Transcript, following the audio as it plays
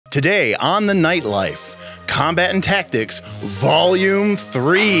Today on The Nightlife, Combat and Tactics, Volume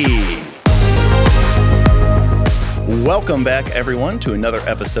 3. Welcome back, everyone, to another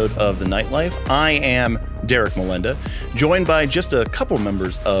episode of The Nightlife. I am Derek Melinda, joined by just a couple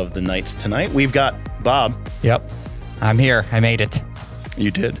members of the Knights tonight. We've got Bob. Yep, I'm here. I made it.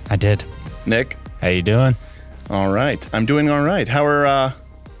 You did? I did. Nick. How you doing? All right. I'm doing all right.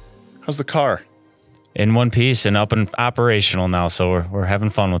 How's the car? In one piece and up and operational now, so we're having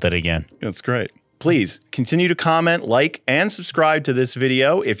fun with it again. That's great. Please continue to comment, like, and subscribe to this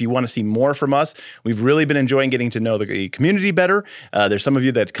video if you want to see more from us. We've really been enjoying getting to know the community better. There's some of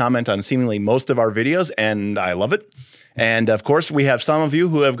you that comment on seemingly most of our videos, and I love it. And of course, we have some of you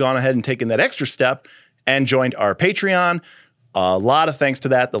who have gone ahead and taken that extra step and joined our Patreon. A lot of thanks to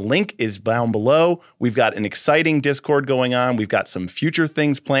that. The link is down below. We've got an exciting Discord going on. We've got some future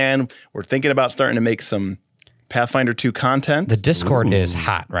things planned. We're thinking about starting to make some Pathfinder 2 content. The Discord is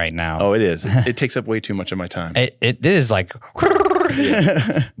hot right now. Oh, it is. It takes up way too much of my time. It is like...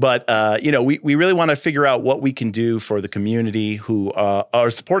 But, you know, we really want to figure out what we can do for the community who are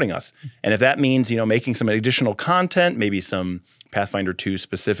supporting us. And if that means, you know, making some additional content, maybe some Pathfinder 2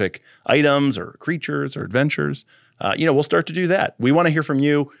 specific items or creatures or adventures, you know, we'll start to do that. We want to hear from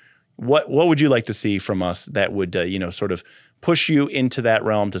you. What would you like to see from us that would, you know, sort of push you into that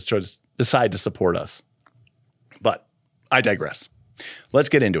realm to sort of decide to support us? But I digress. Let's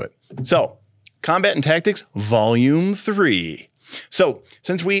get into it. So, Combat and Tactics, Volume 3. So,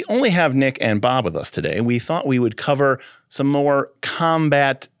 since we only have Nick and Bob with us today, we thought we would cover some more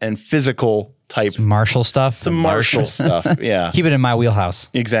combat and physical type. Some martial stuff. Some martial stuff, yeah. Keep it in my wheelhouse.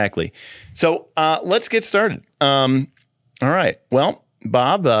 Exactly. So, let's get started. All right. Well,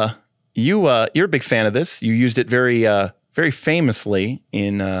 Bob, you're a big fan of this. You used it very famously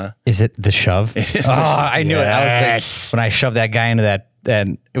in... Is it the shove? It is I knew it. I was like, when I shoved that guy into that,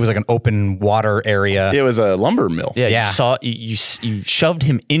 and it was like an open water area. It was a lumber mill. Yeah. You shoved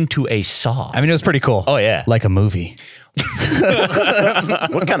him into a saw. I mean, it was pretty cool. Oh, yeah. Like a movie.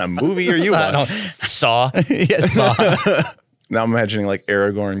 What kind of movie are you on? Saw. Yeah, saw. Now I'm imagining like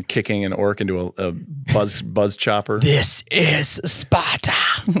Aragorn kicking an orc into a buzz chopper. This is Sparta.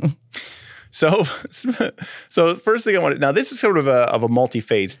 So first thing I want to, now this is sort of a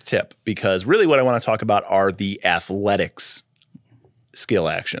multi-phased tip, because really what I want to talk about are the athletics skill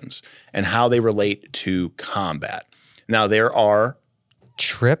actions and how they relate to combat. Now there are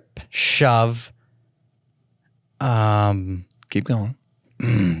Trip, shove. Keep going.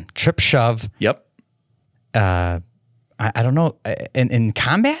 Trip, shove. Yep. I don't know. In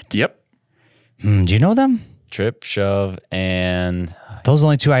combat? Yep. Do you know them? Trip, shove, and... Those are the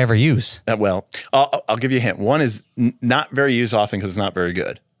only two I ever use. Well, I'll give you a hint. One is not very used often because it's not very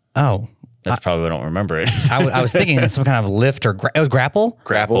good. Oh. That's probably, I don't remember it. I was thinking some kind of lift or it was grapple?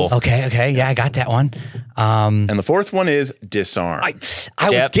 Grapple. Okay. Yeah, I got that one. And the fourth one is disarm. I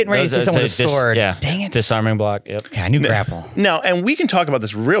was getting ready to say something with a sword. Yeah. Dang it. Disarming block. Yep. Okay, I knew grapple. Now, and we can talk about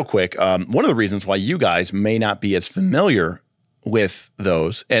this real quick. One of the reasons why you guys may not be as familiar with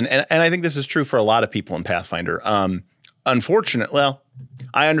those, and I think this is true for a lot of people in Pathfinder. Unfortunately, well,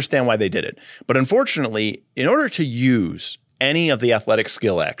 I understand why they did it. But unfortunately, in order to use any of the athletic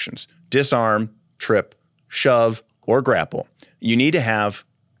skill actions, disarm, trip, shove, or grapple, you need to have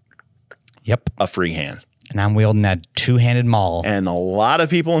a free hand. And I'm wielding that two-handed maul. And a lot of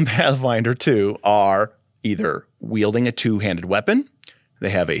people in Pathfinder 2 are either wielding a two-handed weapon,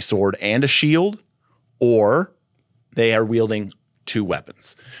 they have a sword and a shield, or they are wielding two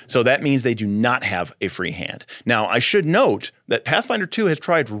weapons. So that means they do not have a free hand. Now, I should note that Pathfinder 2 has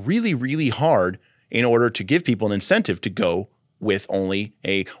tried really, really hard in order to give people an incentive to go with only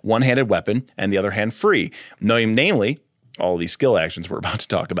a one-handed weapon and the other hand free. Namely, all these skill actions we're about to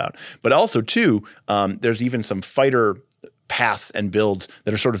talk about. But also, too, there's even some fighter paths and builds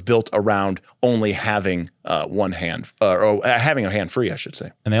that are sort of built around only having one hand, or having a hand free, I should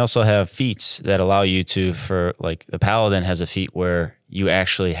say. And they also have feats that allow you to, for like the Paladin has a feat where you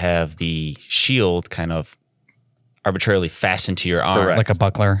actually have the shield kind of arbitrarily fastened to your arm. Correct. Like a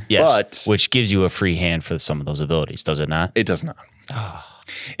buckler. Yes, But which gives you a free hand for some of those abilities, does it not? it does not.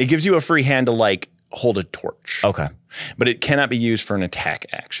 It gives you a free hand to like hold a torch. Okay. But it cannot be used for an attack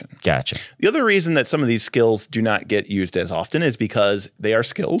action. Gotcha. The other reason that some of these skills do not get used as often is because they are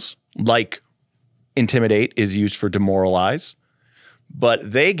skills, like Intimidate is used for demoralize,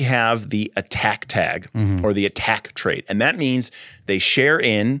 but they have the attack tag or the attack trait. And that means they share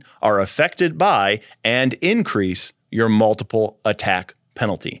in, are affected by, and increase your multiple attack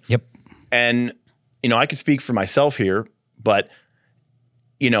penalty. Yep. And, you know, I could speak for myself here, but,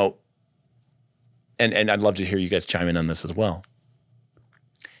 you know, and I'd love to hear you guys chime in on this as well.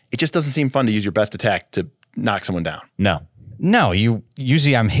 it just doesn't seem fun to use your best attack to knock someone down. No, you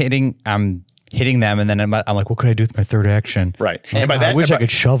usually I'm hitting them, and then I'm like, what could I do with my third action? Right. And by that, I wish I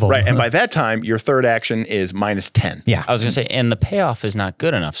could shove them. Right. And by that time, your third action is -10. Yeah. I was gonna say, and the payoff is not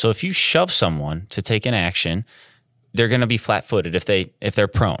good enough. So if you shove someone to take an action, they're gonna be flat-footed if they're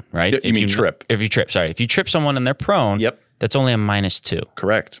prone, right? You mean trip. If you trip someone and they're prone, that's only a -2.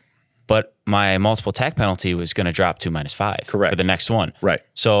 Correct. But my multiple attack penalty was gonna drop to -5. Correct. For the next one. Right.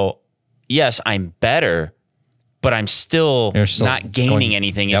 So yes, I'm better, but I'm still not gaining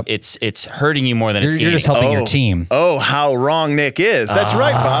anything. Yep. It's hurting you more than it's gaining. You're just helping your team. Oh, how wrong Nick is. That's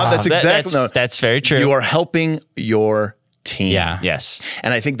right, Bob. That's exactly. That's very true. You are helping your team. Yeah. Yes.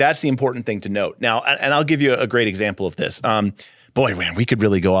 And I think that's the important thing to note. Now, and I'll give you a great example of this. Boy, man, we could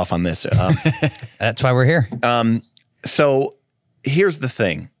really go off on this. That's why we're here. So here's the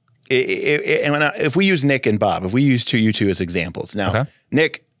thing. If we use Nick and Bob, if we use you two as examples. Now,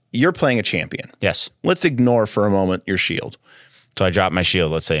 Nick, you're playing a champion. Yes. Let's ignore for a moment your shield. So I drop my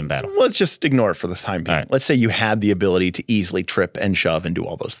shield, let's say, in battle. Let's just ignore it for the time being. Let's say you had the ability to easily trip and shove and do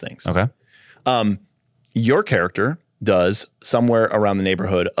all those things. Okay. Your character does somewhere around the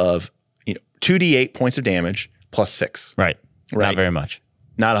neighborhood of 2d8 points of damage plus 6. Right. Not very much.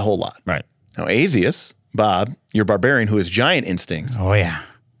 Not a whole lot. Right. Now, Azius, Bob, your barbarian who has giant instinct. Oh, yeah.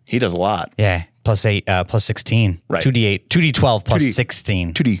 He does a lot. Yeah. +8, +16. Right. 2d8, 2d12 plus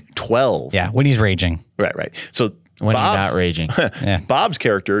 16. 2d12. Yeah, when he's raging. Right. So when you're not raging. Bob's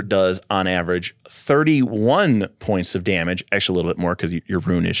character does, on average, 31 points of damage. Actually, a little bit more because your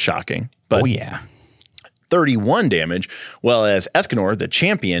rune is shocking. But oh, yeah. 31 damage, well as Escanor, the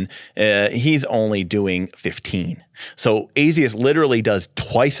champion, he's only doing 15. So Azius literally does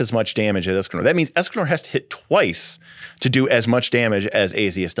twice as much damage as Escanor. That means Escanor has to hit twice to do as much damage as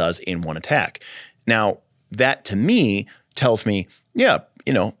Azius does in one attack. Now, that to me tells me,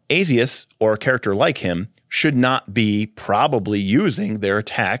 Azius or a character like him should not be probably using their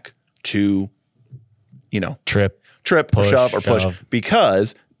attack to, trip, push, shove, or push,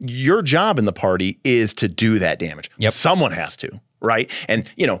 because your job in the party is to do that damage. Yep. Someone has to, right? And,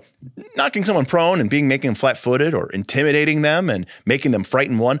 knocking someone prone and making them flat-footed or intimidating them and making them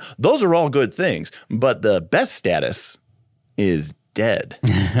frightened one, those are all good things. But the best status is dead.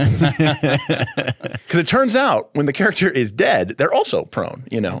 Because it turns out when the character is dead, they're also prone,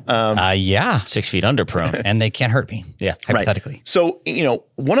 Yeah. 6 feet under prone. And they can't hurt me. Yeah. Hypothetically. Right. So,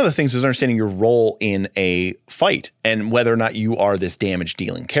 one of the things is understanding your role in a fight and whether or not you are this damage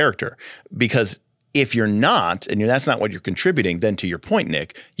dealing character. Because if you're not, and that's not what you're contributing, then to your point,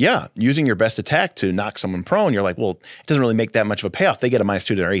 Nick, using your best attack to knock someone prone, you're like, well, it doesn't really make that much of a payoff. They get a -2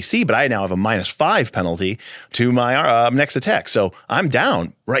 to their AC, but I now have a -5 penalty to my next attack. So I'm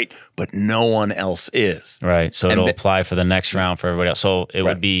down, right? But no one else is. Right. So it'll apply for the next round for everybody else. So it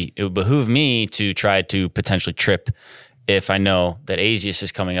would behoove me to try to potentially trip if I know that Azius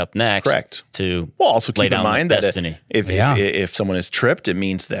is coming up next. Correct. To also lay keep in down mind the that destiny. if someone is tripped, it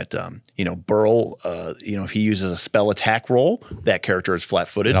means that Burl, if he uses a spell attack roll, that character is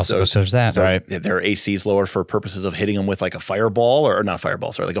flat-footed. It also serves that. Right. Their AC is lower for purposes of hitting them with like a fireball or not a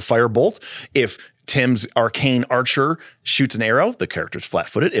fireball, sorry, like a firebolt. If Tim's arcane archer shoots an arrow, the character's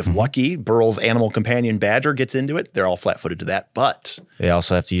flat-footed. If Lucky, Burl's animal companion badger gets into it, they're all flat-footed to that. But they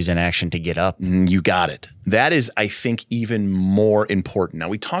also have to use an action to get up. You got it. That is, I think, even more important. Now,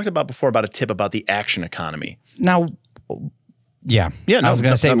 we talked about before about a tip about the action economy. Now, I was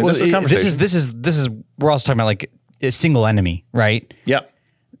going to say, this is we're also talking about like a single enemy, right? Yep.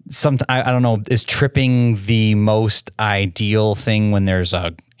 I don't know, is tripping the most ideal thing when there's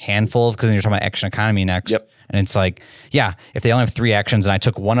a handful of, because then you're talking about action economy next. Yep. And it's like, if they only have 3 actions and I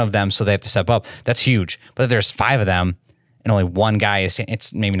took one of them, so they have to step up, that's huge. But if there's 5 of them and only one guy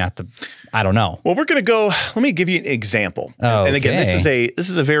it's maybe not I don't know. Well, we're going to go, let me give you an example. And again, this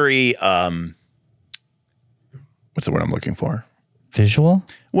is a very, what's the word I'm looking for? Visual?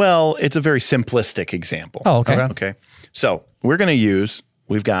 Well, it's a very simplistic example. Oh, okay. Okay. So we're going to use,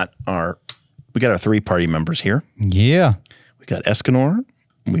 we got our 3 party members here. Yeah. We got Escanor.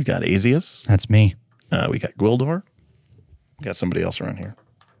 We've got Azius. That's me. We got Gwildor. We got somebody else around here.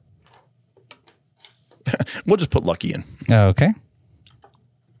 We'll just put Lucky in. Okay.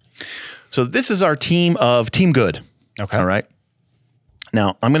 So this is our team of Team Good. Okay. All right.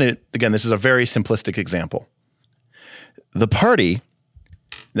 Now, again, this is a very simplistic example. The party,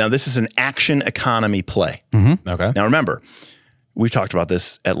 now this is an action economy play. Mm-hmm. Okay. Now remember, we've talked about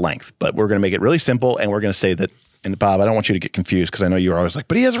this at length, but we're going to make it really simple, and we're going to say that, and Bob, I don't want you to get confused because I know you're always like,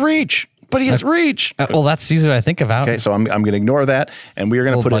 but he has reach. But he has reach. Well, that's usually what I think about. Okay, so I'm going to ignore that, and we're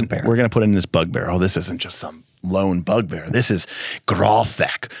going to put bugbear. in this bugbear. Oh, this isn't just some lone bugbear. This is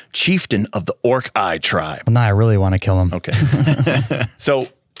Gralthak, chieftain of the Orc Eye tribe. Well, now I really want to kill him. Okay. So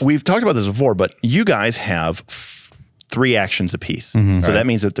we've talked about this before, but you guys have 3 actions apiece. So that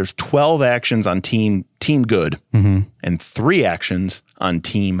means that there's 12 actions on team good and 3 actions on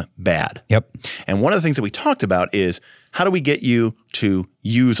team bad. Yep. And one of the things that we talked about is how do we get you to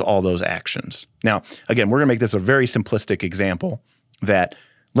use all those actions? Now, again, we're going to make this a very simplistic example that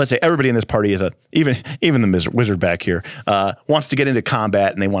let's say everybody in this party is even the wizard back here wants to get into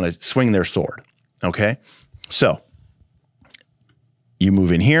combat and they want to swing their sword. Okay. So you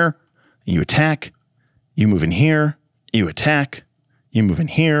move in here, you attack, you move in here, you attack, you move in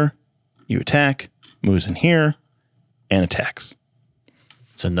here, you attack, moves in here, and attacks.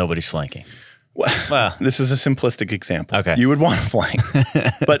 So nobody's flanking. Well, this is a simplistic example. Okay. You would want to flank.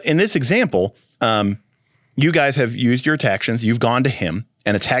 But in this example, you guys have used your attack actions. You've gone to him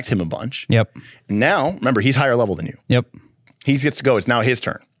and attacked him a bunch. Yep. Now, remember, he's higher level than you. Yep. He gets to go. It's now his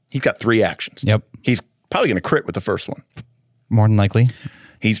turn. He's got 3 actions. Yep. He's probably going to crit with the first one. More than likely.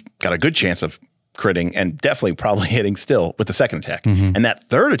 He's got a good chance of critting and definitely probably hitting still with the second attack. And that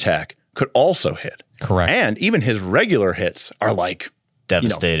third attack could also hit. Correct. And even his regular hits are like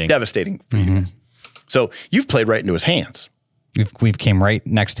Devastating. Devastating for you guys. So you've played right into his hands. We've came right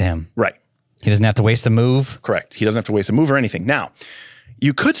next to him. Right. He doesn't have to waste a move. Correct. He doesn't have to waste a move or anything. Now,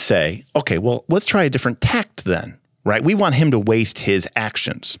 you could say, okay, well, let's try a different tact then, right? We want him to waste his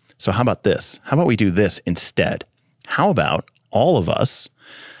actions. So how about this? How about we do this instead? How about all of us,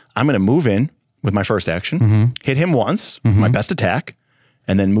 I'm going to move in with my first action, hit him once, my best attack,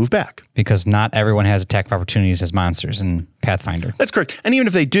 and then move back. Because not everyone has attack of opportunities as monsters in Pathfinder. That's correct. And even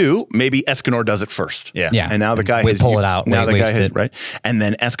if they do, maybe Escanor does it first. Yeah. Yeah. And now the guy We has pull it out. Now We the guy waste has it. right. And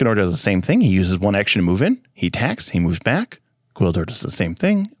then Escanor does the same thing. He uses 1 action to move in. He attacks. He moves back. Gwildor does the same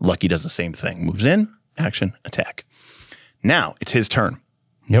thing. Lucky does the same thing. Moves in. Action. Attack. Now it's his turn.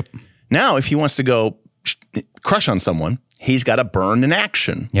 Yep. Now if he wants to go crush on someone, he's got to burn an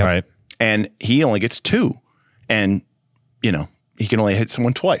action. Yep. Right. And he only gets 2. And he can only hit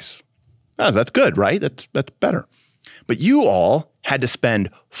someone twice. Oh, that's good, right? That's better. But you all had to spend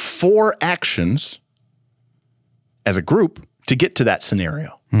 4 actions as a group to get to that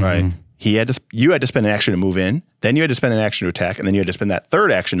scenario. Right. You had to spend an action to move in, then you had to spend an action to attack, and then you had to spend that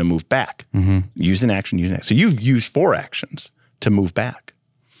third action to move back. Use an action, So you've used 4 actions to move back.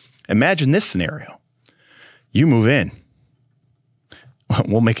 Imagine this scenario. You move in.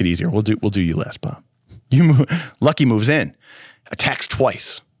 We'll make it easier. We'll do you last, Bob. Lucky moves in, attacks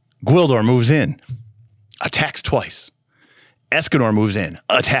twice. Gwildor moves in, attacks twice. Escanor moves in,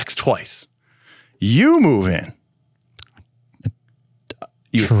 attacks twice. You move in.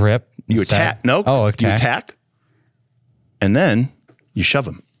 You attack. No. Oh, okay. You attack, and then you shove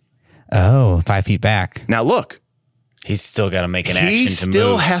him. Oh, 5 feet back. Now look. He's still got to make an action to move. He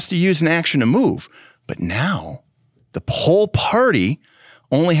still has to use an action to move. But now the whole party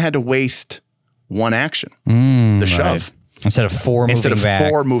only had to waste 1 action. The shove. Right. Instead of 4 moving back.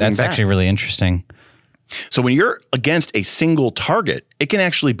 4 moving That's back. actually really interesting. So when you're against a single target, it can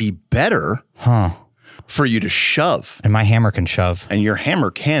actually be better for you to shove. And my hammer can shove. And your hammer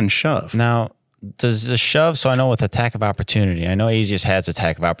can shove. Now, does the shove, so I know with attack of opportunity, I know Aesius has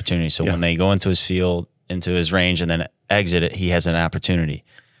attack of opportunity. So when they go into his field, into his range, and then exit it, he has an opportunity.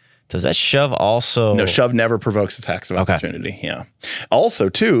 Does that shove also? No, shove never provokes attacks of opportunity. Yeah. Also,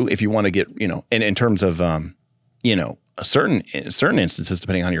 too, if you want to get, in terms of, certain instances,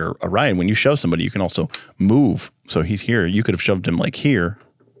 depending on your Orion, when you shove somebody, you can also move. So he's here. You could have shoved him like here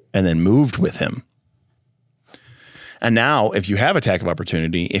and then moved with him. And now if you have attack of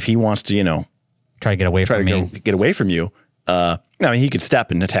opportunity, if he wants to, Try to get away from me. get away from you, he could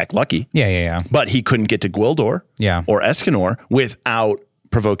step and attack Lucky. Yeah. But he couldn't get to Gwildor or Escanor without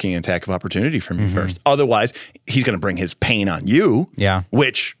provoking an attack of opportunity from you first. Otherwise, he's going to bring his pain on you. Yeah.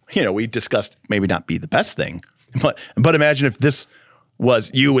 Which, we discussed maybe not be the best thing. But imagine if this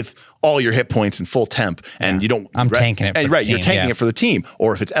was you with all your hit points and full temp and you don't... I'm tanking it for the you're team, tanking it for the team.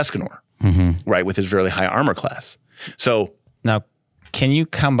 Or if it's Escanor, right, with his really high armor class. So... Now, can you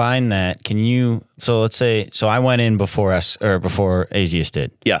combine that? So let's say, I went in before Aesius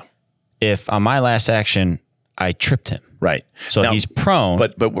did. Yeah. If on my last action, I tripped him. Right. So now, he's prone,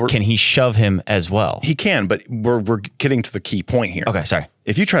 but can he shove him as well? He can, but we're getting to the key point here. Okay, sorry.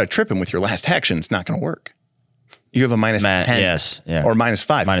 If you try to trip him with your last action, it's not going to work. You have a minus 10 or minus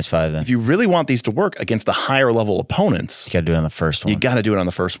 5. Minus 5 then. If you really want these to work against the higher level opponents, You got to do it on the first one. you got to do it on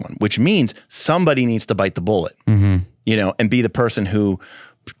the first one, which means somebody needs to bite the bullet, and be the person who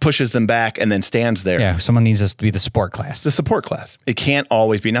pushes them back and then stands there. Yeah, someone needs us to be the support class. The support class. It can't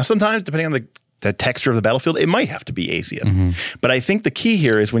always be. Now, sometimes, depending on the texture of the battlefield, it might have to be Asius. But I think the key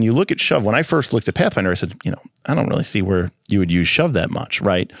here is when you look at shove, when I first looked at Pathfinder, I said, I don't really see where you would use shove that much,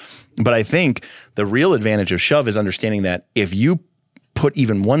 right? But I think the real advantage of shove is understanding that if you put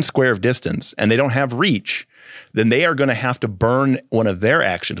even 1 square of distance and they don't have reach, then they are going to have to burn one of their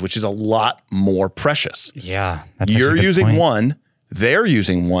actions, which is a lot more precious. Yeah. You're using one, they're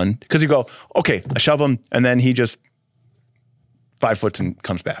using one, because you go, okay, I shove him, and then he just 5 foots and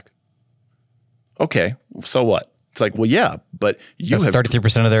comes back. Okay, so what? It's like, well, yeah, but that's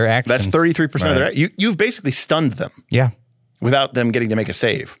 33% of their actions. That's 33% of their you've basically stunned them. Yeah. Without them getting to make a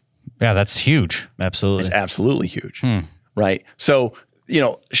save. Yeah, that's huge. Absolutely. It's absolutely huge. Right? So,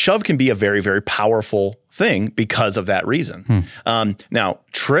 shove can be a very, very powerful thing because of that reason. Now,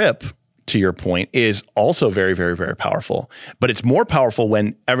 trip, to your point, is also very, very, very powerful, but it's more powerful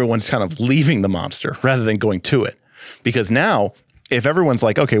when everyone's kind of leaving the monster rather than going to it. Because now, if everyone's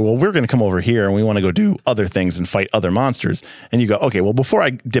like, okay, well, we're going to come over here and we want to go do other things and fight other monsters, and you go, okay, well, before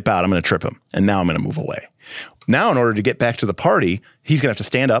I dip out, I'm going to trip him, and now I'm going to move away. Now, in order to get back to the party, he's going to have to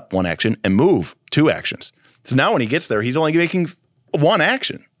stand up 1 action and move 2 actions. So now when he gets there, he's only making 1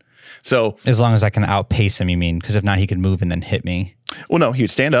 action. So as long as I can outpace him, you mean? Because if not, he could move and then hit me. Well, no, he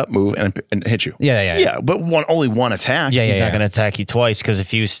would stand up, move, and hit you. Yeah, but only 1 attack. He's not going to attack you twice, because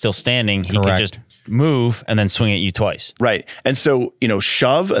if he was still standing, he could just move and then swing at you twice. Right. And so,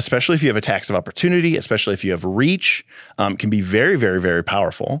 shove, especially if you have attacks of opportunity, especially if you have reach, can be very, very, very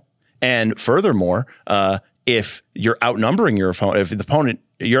powerful. And furthermore, if you're outnumbering your opponent,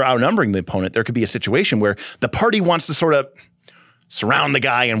 you're outnumbering the opponent, there could be a situation where the party wants to sort of surround the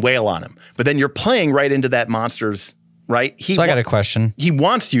guy and wail on him. But then you're playing right into that monster's, right? So I got a question. He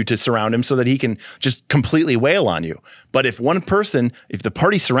wants you to surround him so that he can just completely wail on you. But if the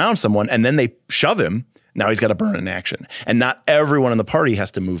party surrounds someone and then they shove him, now he's got to burn an action. And not everyone in the party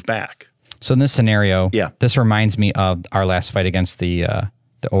has to move back. So in this scenario, this reminds me of our last fight against the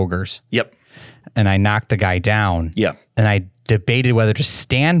ogres. Yep. And I knocked the guy down. Yeah. And I debated whether to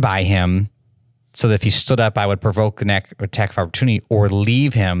stand by him so that if he stood up, I would provoke an attack of opportunity, or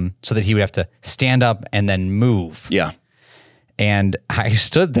leave him so that he would have to stand up and then move. Yeah. And I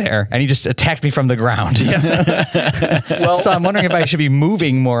stood there and he just attacked me from the ground. Well, so I'm wondering if I should be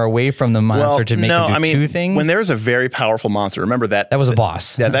moving more away from the monster to make him do 2 things. When there's a very powerful monster, remember that was a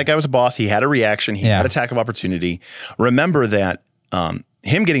boss. Yeah, that guy was a boss. He had a reaction. He had attack of opportunity. Remember that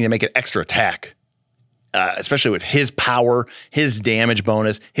him getting to make an extra attack, especially with his power, his damage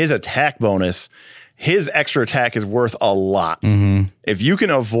bonus, his attack bonus, his extra attack is worth a lot. If you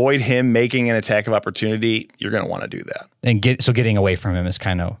can avoid him making an attack of opportunity, you're going to want to do that. And getting away from him is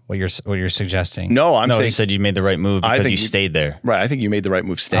kind of what you're suggesting. No, I'm saying you said you made the right move because you stayed there. Right, I think you made the right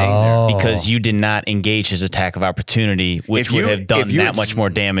move staying there. Because you did not engage his attack of opportunity, which would have done that much more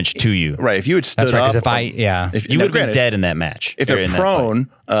damage to you. Right, if you had stood That's right, up. because you would be dead in that match. If they're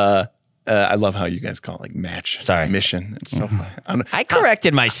prone, I love how you guys call it like match. Mission. It's so funny. I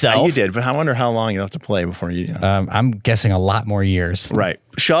corrected myself. You did, but I wonder how long you have to play before you. I'm guessing a lot more years. Right.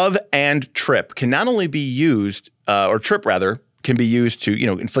 Shove and trip can not only be used, or trip rather, can be used to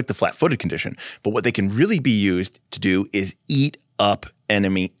inflict the flat-footed condition. But what they can really be used to do is eat up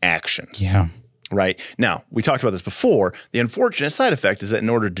enemy actions. Yeah. Right. Now, we talked about this before. The unfortunate side effect is that in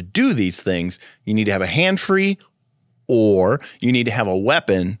order to do these things, you need to have a hand free, or you need to have a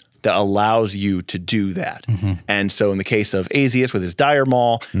weapon that allows you to do that. And so in the case of Asius with his dire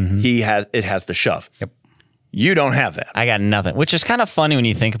maul, it has the shove. Yep. You don't have that. I got nothing, which is kind of funny when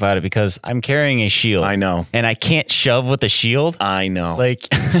you think about it, because I'm carrying a shield. I know. And I can't shove with a shield. I know. Like,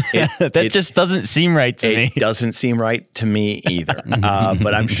 that just doesn't seem right to me. It doesn't seem right to me either.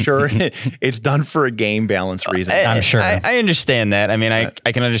 But I'm sure it's done for a game balance reason. I'm sure. I understand that. I mean,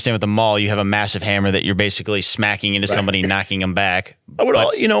 I can understand with the maul, you have a massive hammer that you're basically smacking into somebody, knocking them back.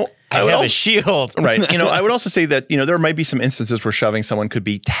 I have a shield. Right. I would also say that, there might be some instances where shoving someone could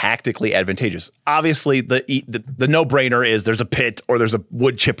be tactically advantageous. Obviously, the no-brainer is there's a pit or there's a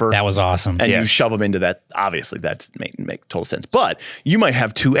wood chipper. That was awesome. And you shove them into that. Obviously, that make total sense. But you might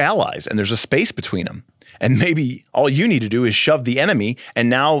have 2 allies and there's a space between them. And maybe all you need to do is shove the enemy, and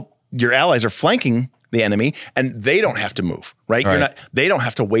now your allies are flanking the enemy, and they don't have to move, right? They don't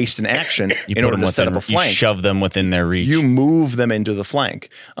have to waste an action in order to set up a flank. You shove them within their reach. You move them into the flank.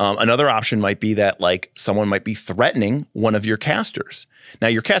 Another option might be that someone might be threatening one of your casters. Now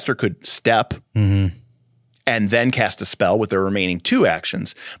your caster could step and then cast a spell with their remaining 2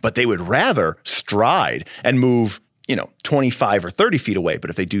 actions, but they would rather stride and move, 25 or 30 feet away. But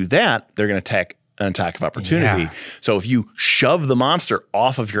if they do that, they're going to attack an attack of opportunity. Yeah. So if you shove the monster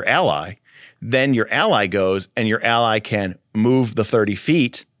off of your ally, then your ally goes and your ally can move the 30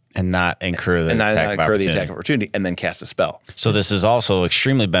 feet and not incur the attack of opportunity, and then cast a spell. So this is also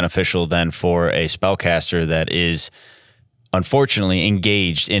extremely beneficial then for a spellcaster that is unfortunately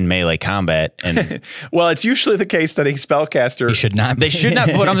engaged in melee combat. And well, it's usually the case that a spellcaster He should not. they should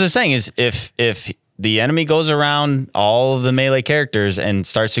not. What I'm just saying is if the enemy goes around all of the melee characters and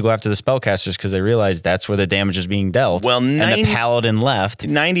starts to go after the spellcasters because they realize that's where the damage is being dealt, Well, and the paladin left,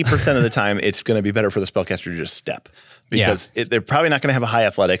 90% of the time, it's going to be better for the spellcaster to just step. Because they're probably not going to have a high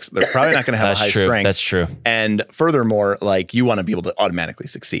athletics. They're probably not going to have a high strength. That's true. And furthermore, like you want to be able to automatically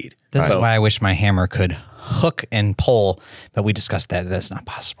succeed. This is why I wish my hammer could hook and pull, but we discussed that. That's not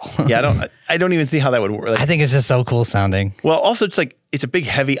possible. Yeah, I don't even see how that would work. Like, I think it's just so cool sounding. well, also it's like it's a big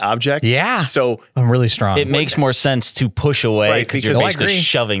heavy object. Yeah. So I'm really strong. it makes more sense to push away Right, because you're because- basically I agree.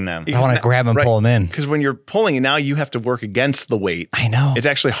 shoving them. I want to grab and pull them in. Because when you're pulling, and now you have to work against the weight. I know. It's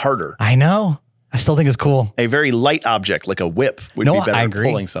actually harder. I know. I still think it's cool. A very light object like a whip would be better I at agree.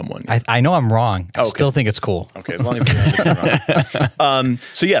 pulling someone. I know I'm wrong. I Okay. still think it's cool. Okay, as long as you're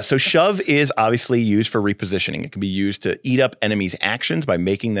wrong. So shove is obviously used for repositioning. It can be used to eat up enemies' actions by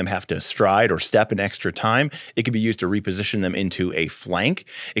making them have to stride or step an extra time. It can be used to reposition them into a flank.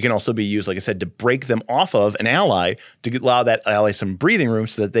 It can also be used, like I said, to break them off of an ally to allow that ally some breathing room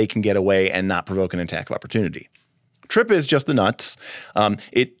so that they can get away and not provoke an attack of opportunity. Trip is just the nuts.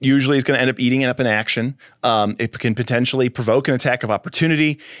 It usually is going to end up eating up an action. It can potentially provoke an attack of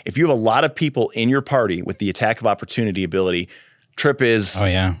opportunity. If you have a lot of people in your party with the attack of opportunity ability, Trip is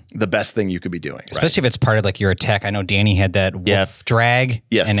the best thing you could be doing. Especially if it's part of like your attack. I know Danny had that wolf drag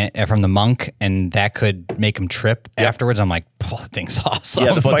from the monk, and that could make him trip afterwards. I'm like, oh, that thing's awesome.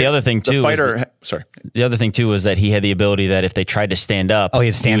 Yeah, But the other thing too, the other thing too was that he had the ability that if they tried to stand up, he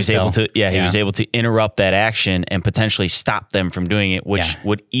was able to. He was able to interrupt that action and potentially stop them from doing it, which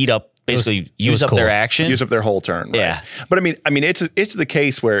would eat up. Basically, use up their action, use up their whole turn. Right? Yeah, but I mean, it's the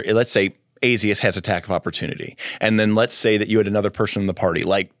case where let's say Azius has attack of opportunity, and then let's say that you had another person in the party,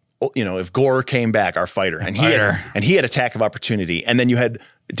 like if Gore came back, our fighter, and he had attack of opportunity, and then you had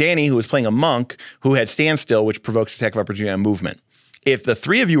Danny, who was playing a monk, who had standstill, which provokes attack of opportunity on movement. If the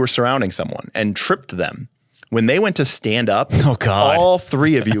three of you were surrounding someone and tripped them, when they went to stand up, all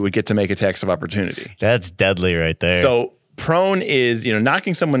three of you would get to make attacks of opportunity. That's deadly right there. So prone is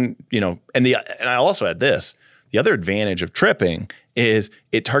knocking someone, and I also had this. The other advantage of tripping is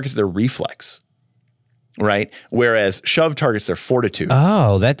it targets their reflex, right? Whereas shove targets their fortitude.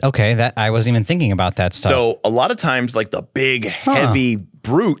 Oh, that I wasn't even thinking about that stuff. So a lot of times, like the big, heavy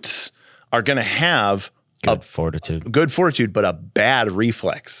brutes are going to have good fortitude, but a bad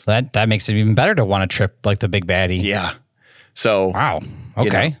reflex. That makes it even better to want to trip like the big baddie. Yeah. So wow.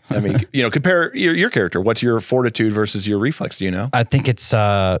 Okay. Compare your character. What's your fortitude versus your reflex? Do you know? I think it's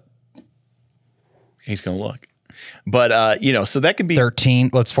he's going to look. But, so that could be 13.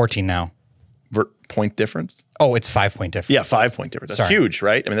 Well, it's 14 now. Point difference? Oh, it's 5-point difference. Yeah, 5-point difference. That's huge,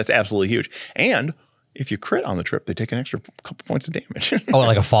 right? I mean, that's absolutely huge. And if you crit on the trip, they take an extra couple points of damage. Oh,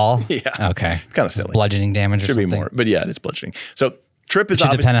 like a fall? Yeah. Okay. It's kind of silly. Bludgeoning damage or something? Should be more. But yeah, it is bludgeoning. So trip is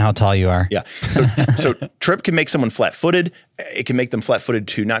obviously depend on how tall you are. Yeah. So trip can make someone flat-footed. It can make them flat-footed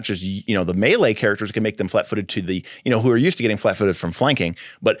to not just, the melee characters. It can make them flat-footed to the, who are used to getting flat-footed from flanking,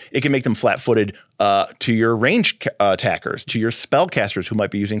 but it can make them flat-footed to your range attackers, to your spellcasters who might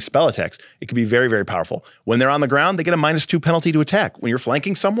be using spell attacks. It can be very, very powerful. When they're on the ground, they get a -2 penalty to attack. When you're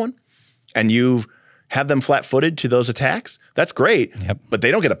flanking someone and you have them flat-footed to those attacks, that's great. Yep. But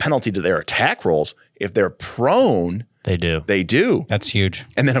they don't get a penalty to their attack rolls. If they're prone, they do. They do. That's huge.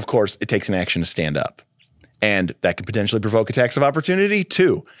 And then, of course, it takes an action to stand up. And that can potentially provoke attacks of opportunity,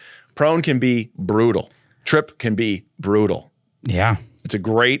 too. Prone can be brutal. Trip can be brutal. Yeah. It's a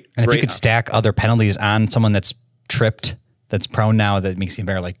great, and if you could stack other penalties on someone that's tripped, that's prone now, that makes you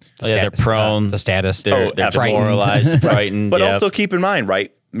better, like, they're prone. The status. They're demoralized, frightened. But also keep in mind,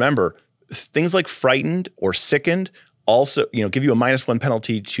 right? Remember, things like frightened or sickened also, give you a -1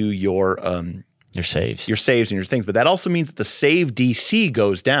 penalty to your saves and your things. But that also means that the save DC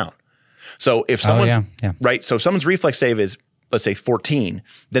goes down. So if someone, right? So if someone's reflex save is, let's say 14,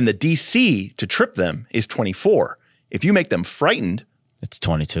 then the DC to trip them is 24. If you make them frightened, it's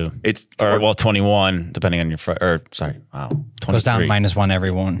 22. It's 21, depending on your wow. 23. Goes down -1 every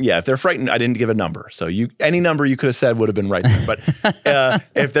one. Yeah, if they're frightened, I didn't give a number. So any number you could have said would have been right there. But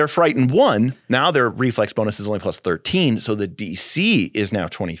if they're frightened 1, now their reflex bonus is only +13, so the DC is now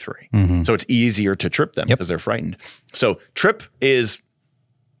 23. Mm-hmm. So it's easier to trip them because they're frightened. So trip is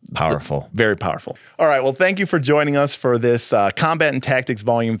powerful. Very powerful. All right. Well, thank you for joining us for this Combat and Tactics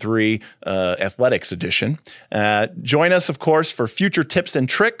Volume 3 Athletics Edition. Join us, of course, for future tips and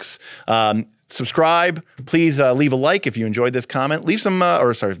tricks. subscribe. Please leave a like if you enjoyed this comment. Leave some,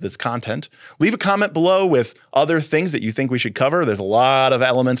 this content. Leave a comment below with other things that you think we should cover. There's a lot of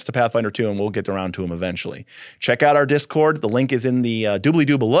elements to Pathfinder 2, and we'll get around to them eventually. Check out our Discord. The link is in the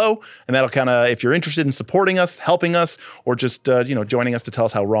doobly-doo below, and that'll kind of, if you're interested in supporting us, helping us, or just joining us to tell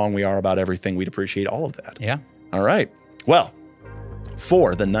us how wrong we are about everything, we'd appreciate all of that. Yeah. All right. Well,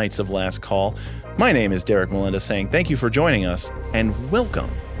 for the Knights of Last Call, my name is Derek Melinda saying thank you for joining us, and welcome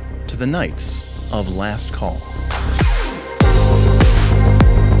to the Knights of Last Call.